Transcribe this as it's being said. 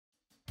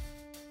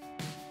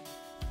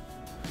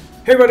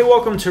Hey everybody,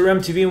 welcome to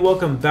RemTV and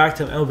welcome back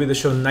to MLB The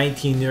Show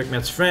 19 New York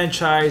Mets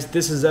franchise.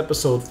 This is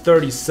episode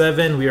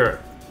 37. We're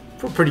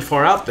pretty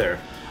far out there.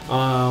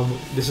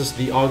 This is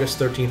the August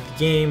 13th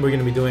game. We're going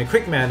to be doing a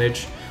quick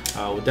manage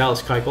with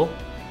Dallas Keuchel.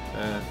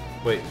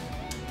 Wait,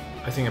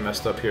 I think I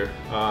messed up here.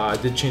 I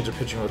did change the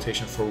pitching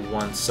rotation for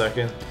 1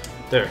 second.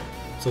 There.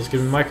 So let's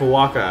give me Michael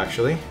Wacha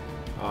actually.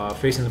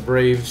 Facing the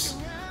Braves.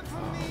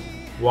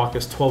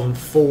 Wacha's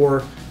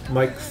 12-4.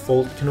 Mike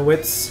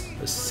Foltynewicz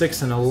is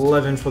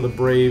 6-11 for the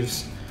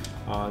Braves.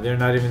 They're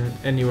not even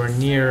anywhere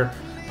near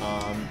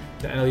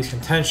the NL East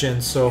contention,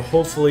 so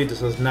hopefully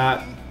this does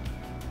not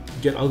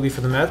get ugly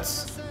for the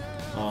Mets.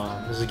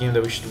 This is a game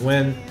that we should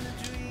win,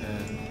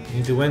 and we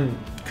need to win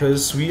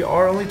because we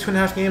are only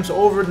 2.5 games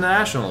over the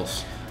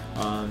Nationals.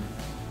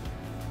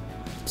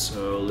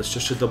 So let's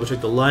just double check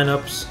the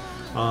lineups.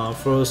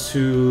 For those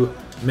who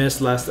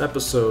missed last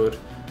episode,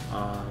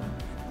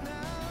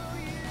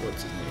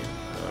 what's his name?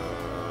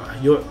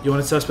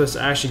 Yoenis Cespedes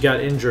actually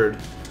got injured,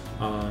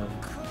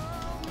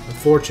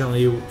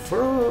 unfortunately,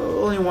 for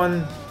only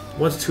one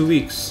to 2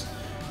 weeks.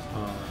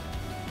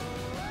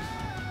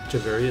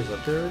 Javeria is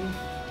up there already?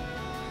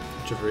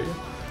 Javeria?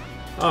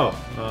 Oh,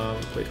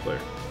 player.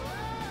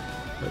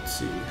 Let's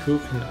see, who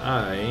can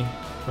I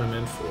put him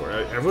in for?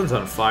 Everyone's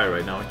on fire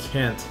right now. I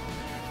can't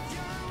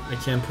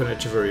put in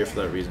Javeria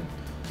for that reason.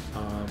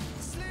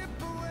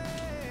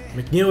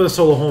 McNeil with a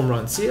solo home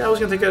run. See, I was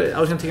gonna take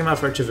him out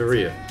for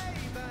Javeria.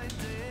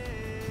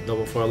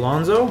 Double for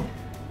Alonso.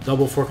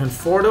 Double for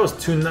Conforto. It's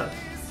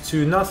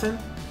 2-0.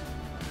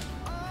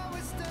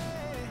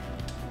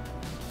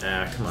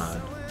 Ah, come on.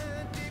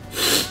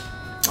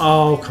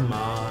 Oh, come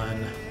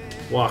on.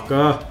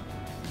 Wacha.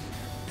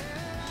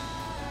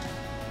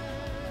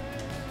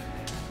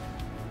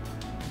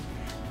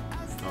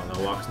 Oh no,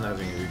 Wacha's not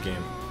having a good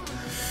game.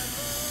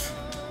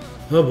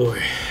 Oh boy.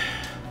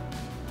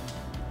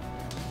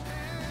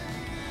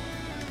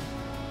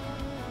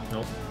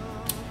 Nope.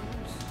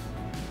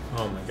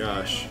 Oh my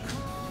gosh.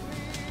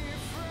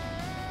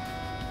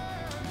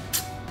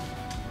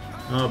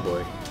 Oh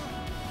boy.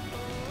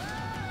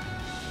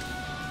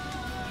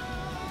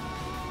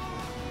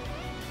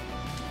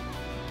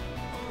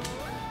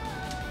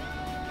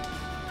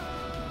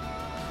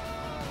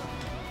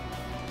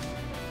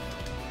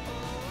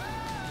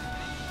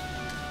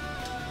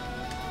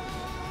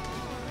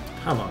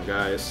 Come on,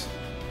 guys.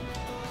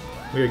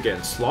 We are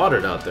getting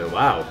slaughtered out there.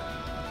 Wow.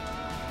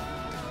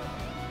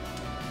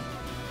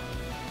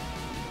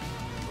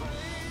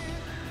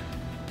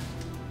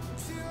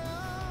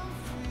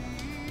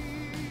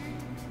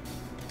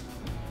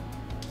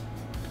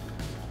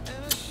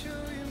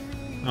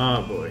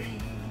 Oh boy.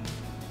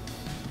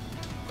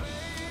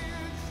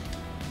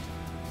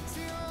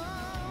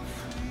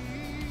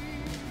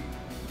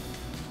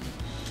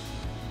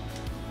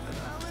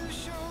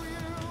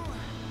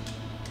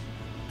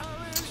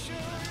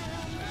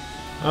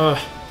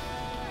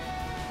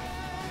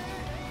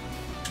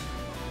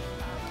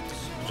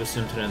 Just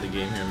him to end the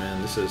game here,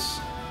 man. This is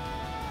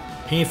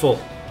painful.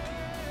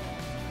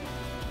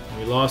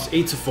 We lost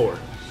 8-4.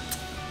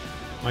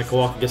 Michael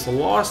Wacha gets a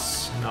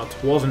loss. Now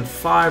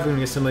 12-5. We're going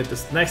to assimilate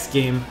this next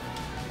game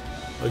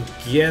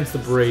against the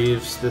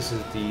Braves. This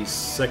is the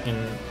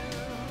second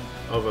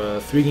of a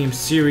 3-game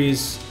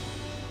series.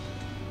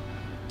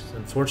 It's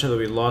unfortunate that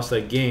we lost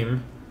that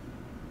game.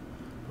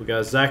 We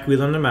got Zach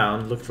Wheeler on the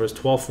mound, looking for his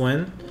 12th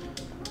win.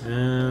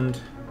 And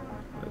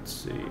let's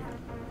see.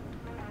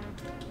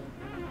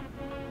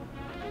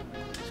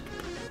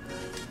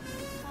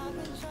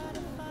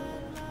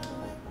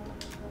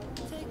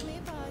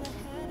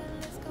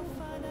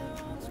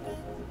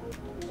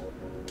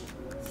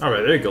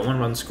 Alright, there you go. 1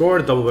 run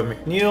scored, double by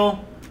McNeil.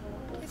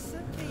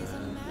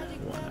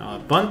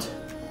 One bunt.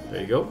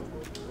 There you go.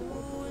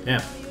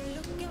 Damn.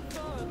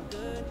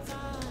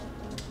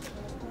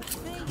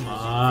 Come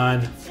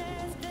on.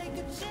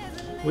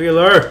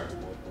 Wheeler.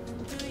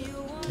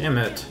 Damn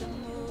it.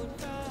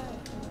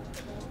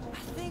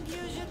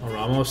 Oh,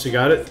 Ramos, you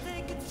got it.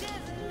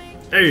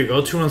 There you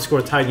go. 2 runs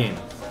scored, tie game.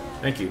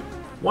 Thank you.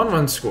 1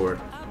 run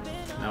scored.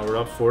 Now we're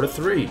up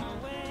 4-3.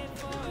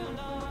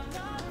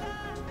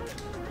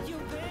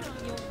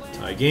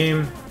 Tie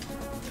game.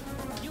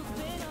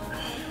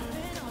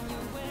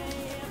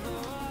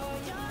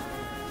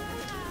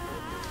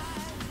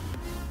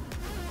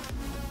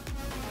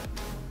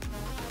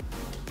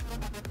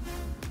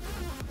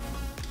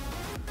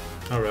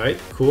 Alright,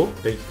 cool.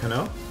 Thank you,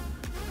 Cano.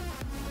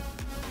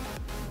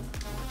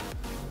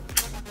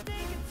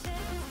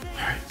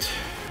 Alright.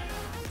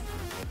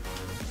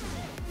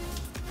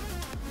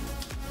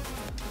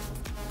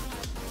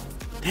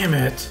 Damn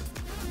it.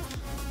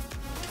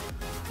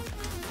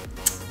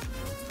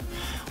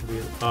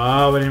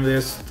 Oh, but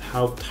this,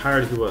 how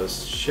tired he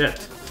was.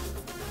 Shit.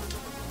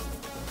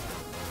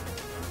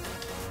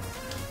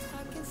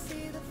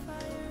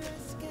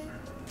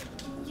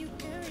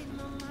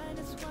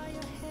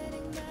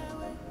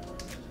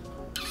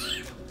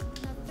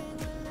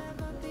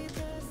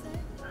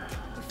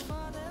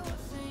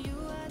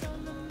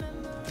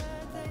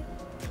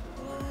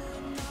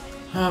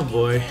 Oh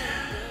boy.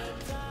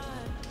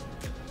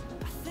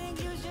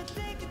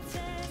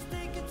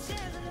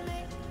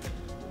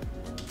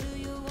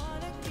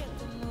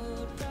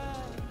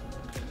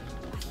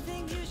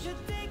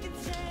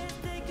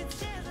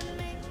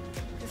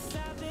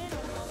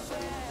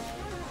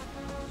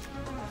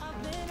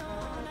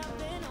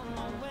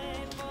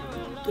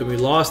 that we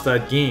lost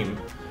that game.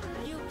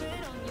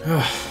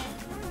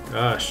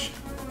 Gosh,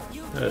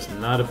 that is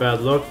not a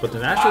bad look, but the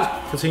Nationals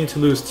continue to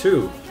lose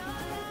too.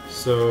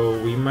 So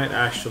we might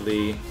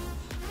actually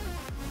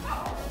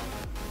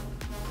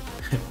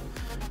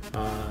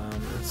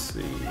let's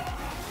see.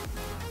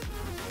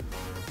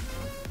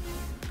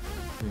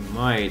 We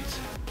might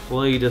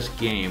play this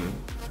game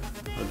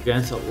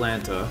against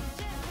Atlanta,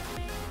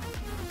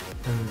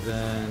 and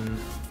then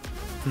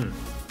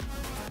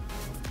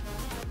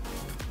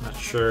not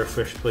sure if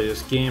I should play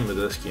this game or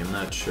this game.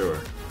 Not sure.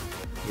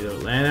 Either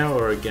Atlanta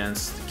or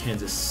against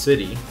Kansas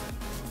City.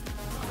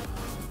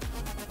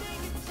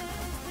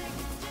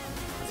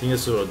 I think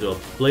this is what I'll do. I'll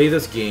play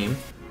this game,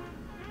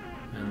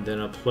 and then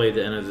I'll play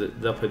the end of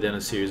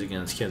the series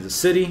against Kansas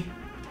City.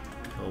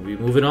 We'll be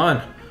moving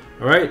on.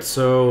 All right,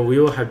 so we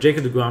will have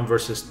Jacob deGrom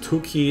versus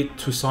Touki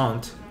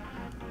Toussaint.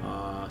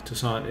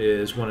 Toussaint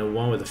is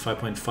 1-1 with a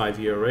 5.5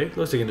 ERA.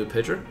 Looks like a new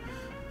pitcher.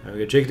 We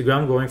got Jacob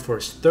deGrom going for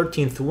his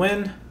 13th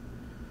win.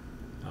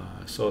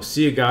 So I'll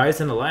see you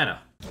guys in Atlanta.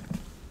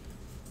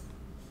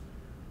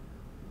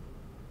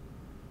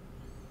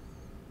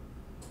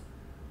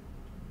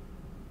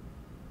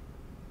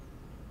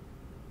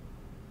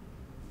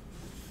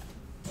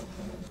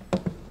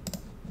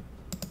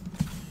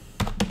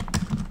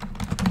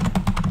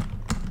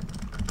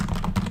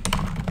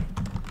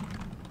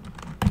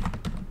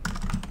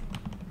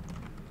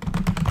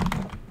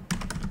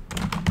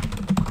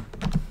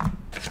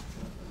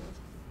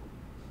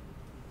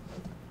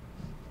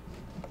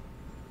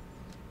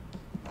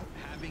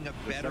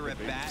 Better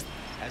at bat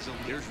as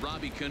here's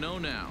Robbie Cano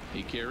now.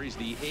 He carries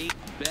the 8th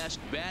best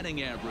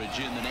batting average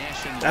in the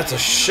National. That's a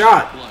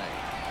shot.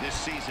 This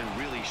season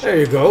really there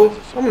you go.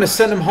 I'm going to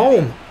send him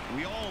home.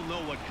 We all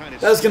know what kind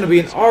of that's going to be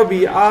an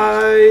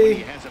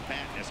RBI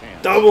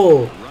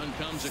double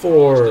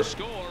for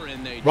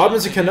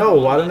Robinson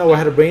Cano. I don't know. I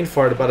had a brain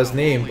fart about his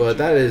name, but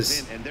that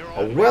is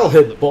a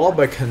well-hit ball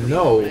by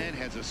Cano.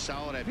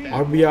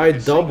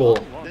 RBI double.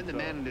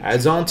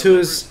 Adds on to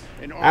his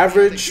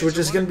average, which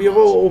is going to be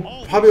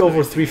probably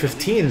over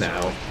 315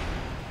 now.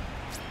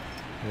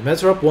 The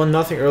Mets are up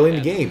 1-0 early in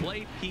the game.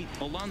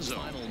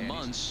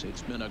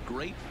 It's been a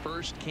great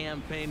first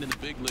campaign in the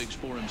big leagues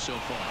for him so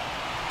far.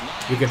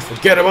 You can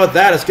forget about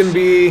that. It's going to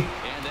be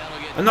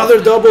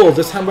another double,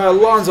 this time by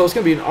Alonso. It's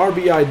going to be an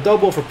RBI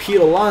double for Pete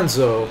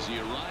Alonso.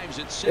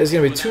 It's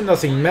going to be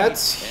 2-0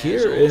 Mets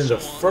here in the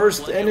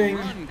first inning.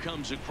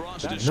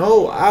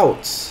 No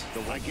outs.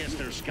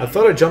 I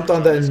thought I jumped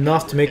on that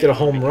enough to make it a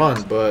home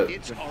run, but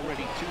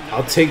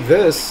I'll take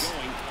this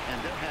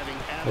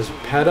as we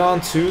pad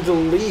on to the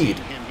lead.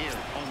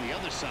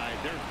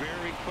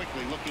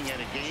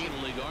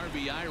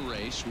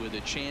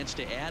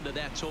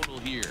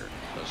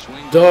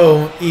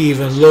 Don't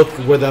even look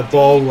where that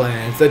ball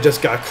lands. That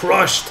just got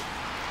crushed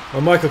by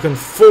Michael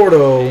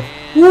Conforto.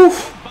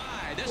 Woof!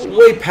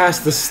 Way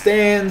past the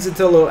stands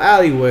into a little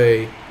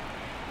alleyway.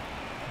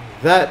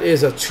 That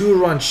is a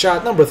 2-run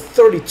shot, number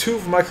 32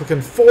 for Michael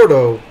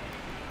Conforto.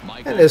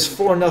 And it's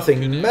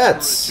 4-0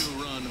 Mets.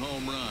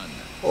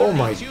 Oh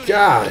my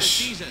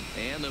gosh.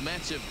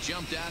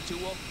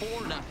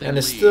 And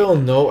there's still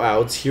no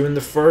outs here in the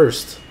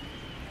first.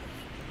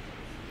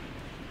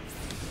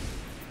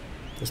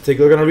 Let's take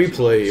a look at a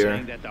replay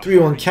here.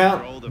 3-1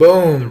 count.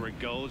 Boom.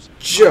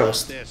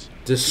 Just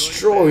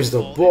destroys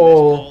the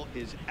ball.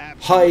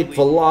 Height,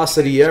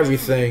 velocity,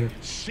 everything.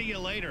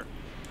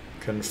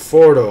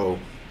 Conforto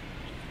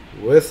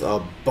with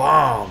a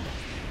bomb.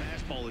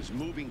 Fastball is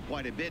moving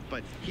quite a bit,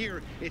 but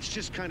here it's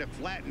just kind of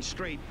flat and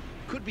straight.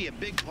 Could be a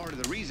big part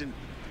of the reason.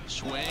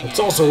 It's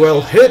also well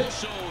hit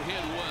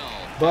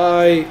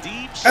by.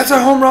 That's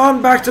a home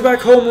run. Back-to-back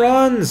home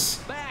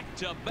runs.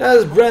 That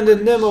is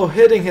Brandon Nimmo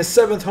hitting his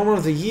 7th home run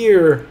of the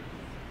year.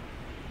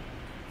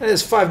 And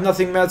it's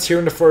 5-0 Mets here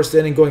in the first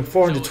inning, going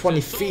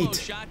 420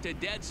 feet.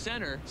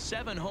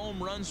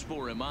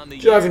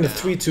 Driving the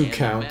 3-2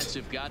 count.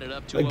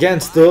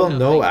 Again, still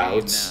no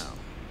outs.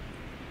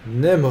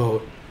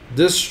 Nimmo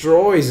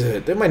destroys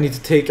it. They might need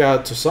to take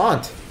out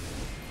Toussaint.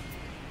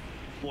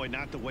 Boy,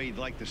 not the way you'd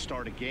like to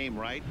start a game,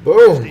 right?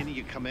 Boom. First inning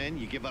you come in,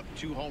 you give up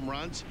 2 home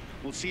runs.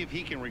 We'll see if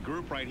he can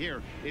regroup right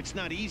here. It's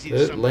not easy to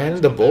did it land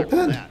in the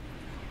bullpen?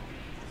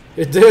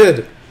 It did.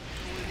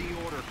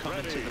 The order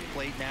coming to the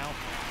plate now.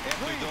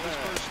 After those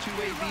first 2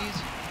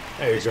 ABs,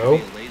 there you go.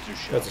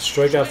 That's a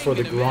strikeout for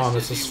deGrom.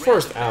 It's his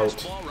first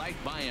out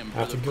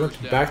after going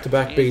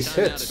back-to-back base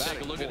hits.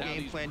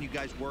 Game plan you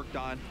guys worked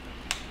on,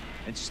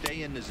 and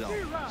stay in the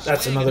zone.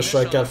 That's another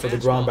strikeout for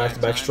deGrom.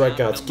 Back-to-back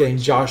strikeouts, getting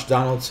Josh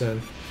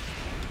Donaldson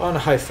on a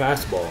high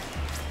fastball.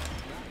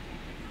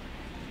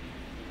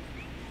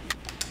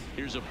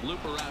 Here's a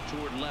blooper out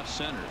toward left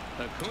center.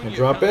 And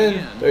drop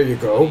in. There you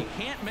go.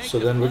 So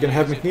then we're going to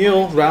have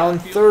McNeil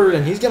round third,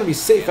 and he's going to be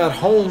safe at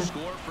home.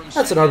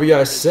 That's an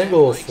RBI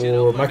single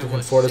for Michael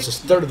Conforto. It's his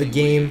 3rd of the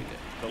game,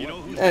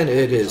 and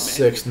it is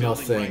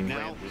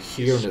 6-0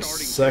 here in the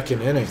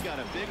second inning.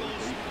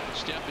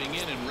 Stepping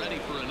in and ready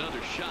for another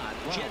shot.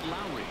 Jed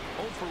Lowry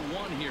 0 for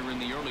 1 here in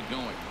the early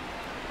going.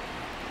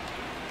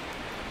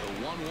 The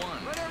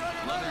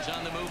 1-1. Runners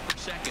on the move for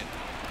second.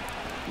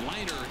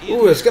 Liner.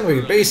 Ooh, it's going to be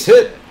a base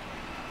hit.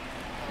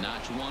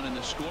 Notch one in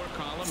the score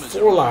column.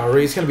 For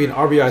Lowry, it's going to be an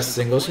RBI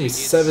single. It's going to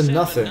be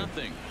 7-0.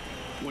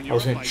 I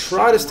was going to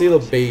try to steal a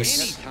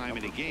base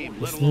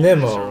with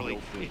Nimmo.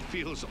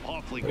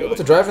 Able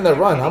to drive in that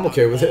run. I'm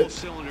okay with it.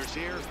 2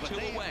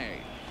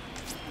 away.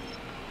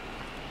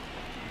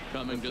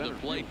 Coming to the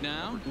plate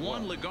now,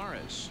 Juan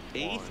Lagares,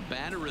 8th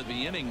batter of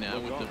the inning now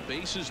with the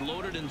bases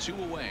loaded and 2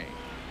 away.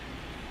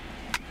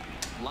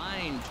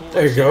 Line towards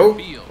There you go.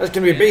 field. That's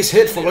going to be a base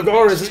hit for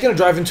Lagares. He's going to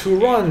drive in 2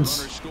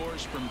 runs.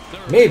 Scores from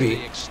third. Maybe.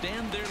 They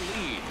extend their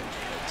lead.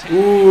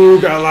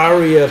 Ooh, got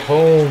Lowry at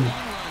home.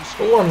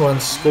 The 1-run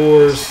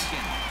scores.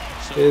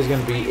 It is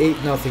going to be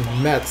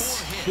 8-0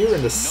 Mets here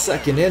in the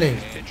 2nd inning.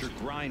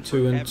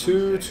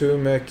 2-2 to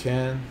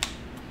McCann.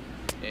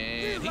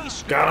 And he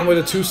Got him with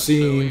a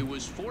 2-seam. so he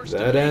was forced to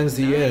That make ends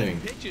the 9 inning.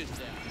 pitches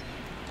there.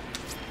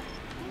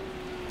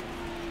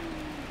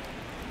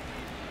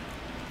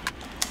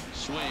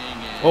 Swing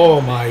and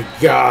Oh my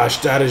gosh,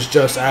 that is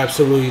just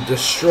absolutely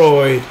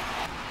destroyed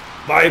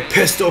by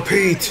Pistol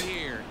Pete.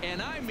 here,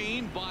 and I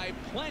mean by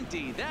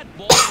plenty. That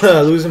ball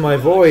Losing my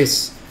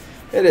voice.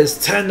 It is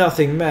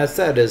 10-0 Mets.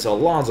 That is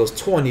Alonso's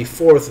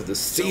 24th of the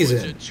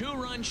season.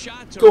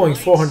 Going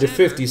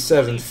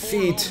 457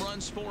 feet.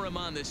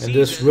 And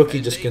this rookie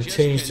just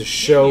continues to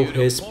show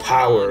his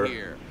power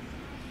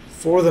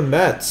for the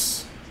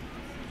Mets.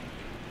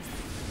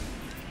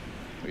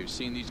 We've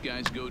seen these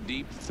guys go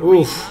deep 3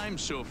 Oof.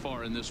 times so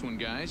far in this one,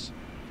 guys.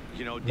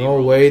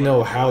 No way,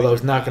 no how. That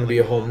was not going to be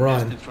a home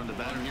run.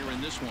 Here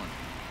in this one.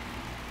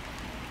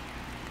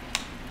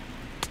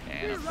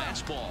 And a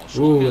fastball.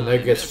 Ooh, and there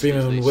gets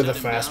Freeman with a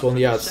fastball on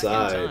the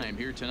outside.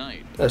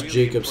 That's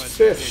Jacob's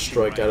 5th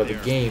strikeout of the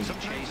game.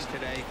 Chase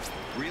today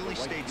really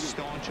stayed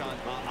staunch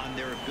on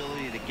their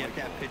ability to get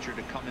that pitcher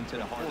to come into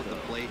the heart of the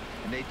plate,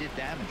 and they did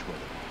damage with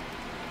it.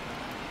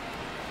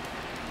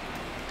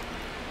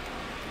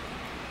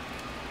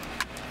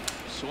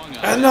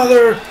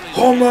 Another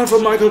home run for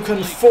Michael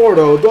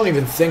Conforto. Don't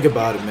even think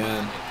about it,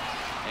 man.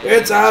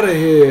 It's out of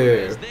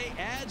here.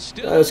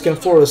 That is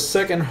Conforto's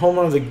 2nd home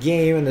run of the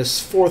game and his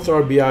 4th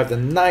RBI of the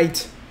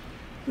night,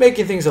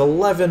 making things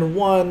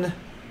 11-1.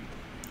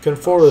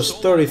 Conforto's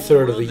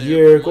 33rd of the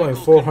year, going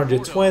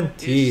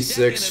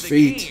 426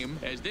 feet.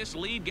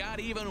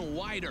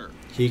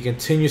 He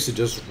continues to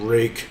just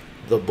rake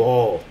the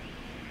ball.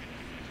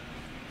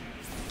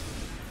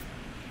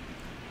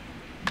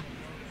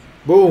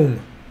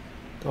 Boom.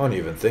 Don't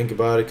even think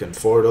about it,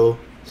 Conforto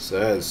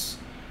says.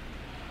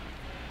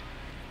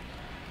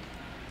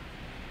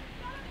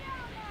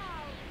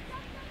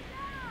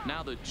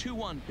 Now the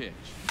 2-1 pitch.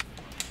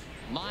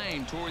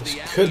 Line toward the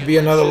Could be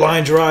another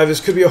line drive. This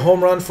could be a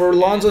home run for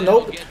Alonso.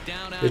 Nope.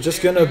 It's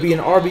just going to be an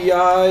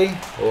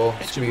RBI. Well,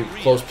 it's going to be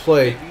a close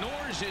play.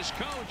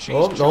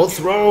 Oh, no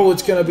throw.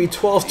 It's going to be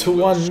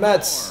 12-1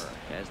 Mets.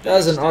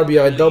 That's an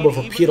RBI double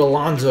for Pete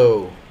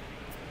Alonso.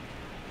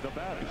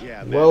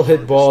 Well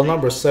hit ball,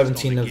 number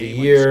 17 of the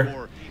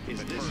year.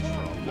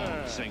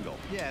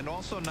 Yeah, and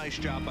also nice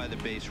job by the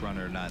base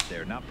runner not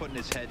there, not putting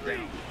his head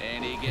down.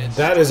 And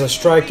that is a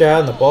strikeout,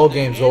 and the ball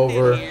game's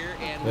over.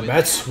 The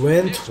Mets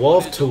win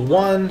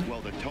 12-1,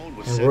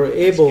 and we're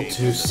able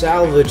to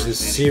salvage this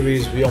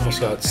series. We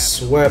almost got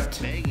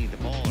swept.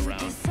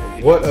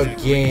 What a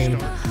game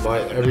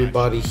by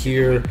everybody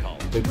here.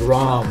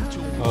 DeGrom,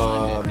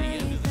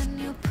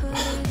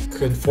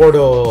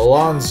 Conforto,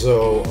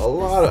 Alonso,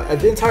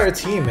 the entire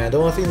team, man. The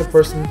only thing the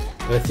person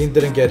that I think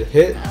didn't get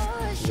hit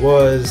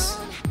was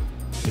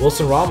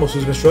Wilson Ramos,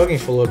 who's been struggling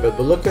for a little bit.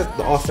 But look at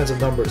the offensive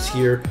numbers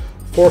here.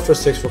 4 for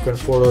 6 for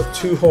Conforto,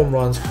 2 home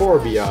runs, 4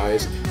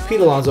 RBIs.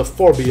 Pete Alonso,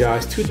 4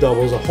 RBIs, 2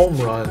 doubles, a home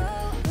run.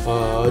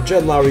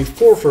 Jed Lowry,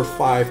 4 for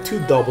 5, 2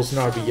 doubles,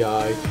 and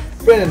RBI.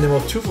 Brandon Nimmo,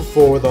 2 for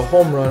 4 with a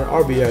home run,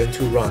 RBI, and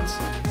 2 runs.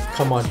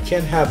 Come on, you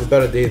can't have a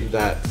better day than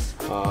that.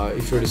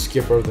 If you're the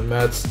skipper of the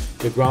Mets.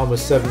 DeGrom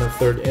was 7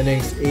 1/3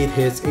 innings, 8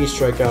 hits, 8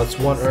 strikeouts,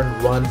 1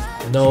 earned run,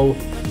 no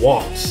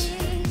walks.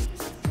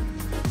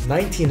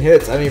 19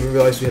 hits. I didn't even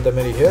realize we had that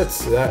many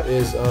hits. That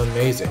is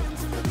amazing.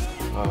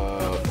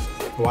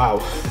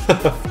 Wow.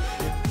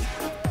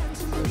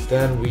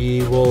 Then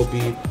we will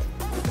be.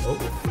 Oh,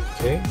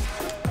 okay.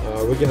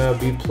 We're gonna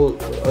be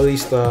at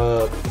least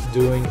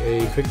doing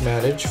a quick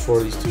manage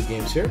for these 2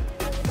 games here.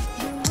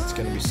 It's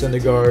gonna be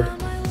Syndergaard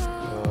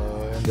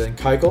and then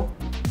Keuchel.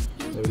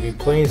 We'll be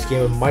playing this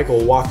game with Michael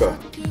Wacha,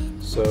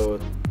 so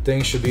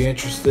things should be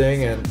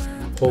interesting, and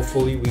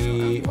hopefully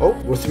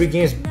we're 3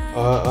 games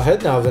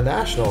ahead now of the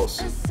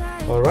Nationals.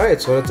 All right,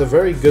 so that's a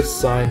very good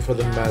sign for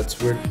the Mets.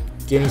 We're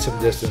gaining some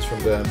distance from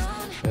them,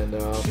 and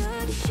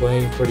we're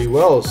playing pretty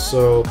well.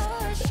 So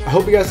I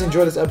hope you guys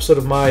enjoyed this episode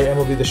of my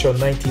MLB The Show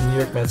 19 New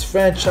York Mets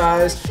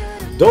franchise.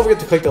 Don't forget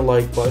to click the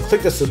like button,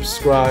 click the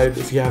subscribe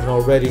if you haven't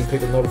already, and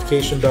click the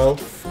notification bell.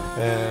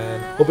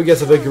 And hope you guys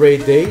have a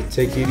great day.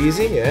 Take it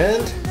easy,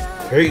 and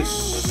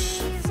peace.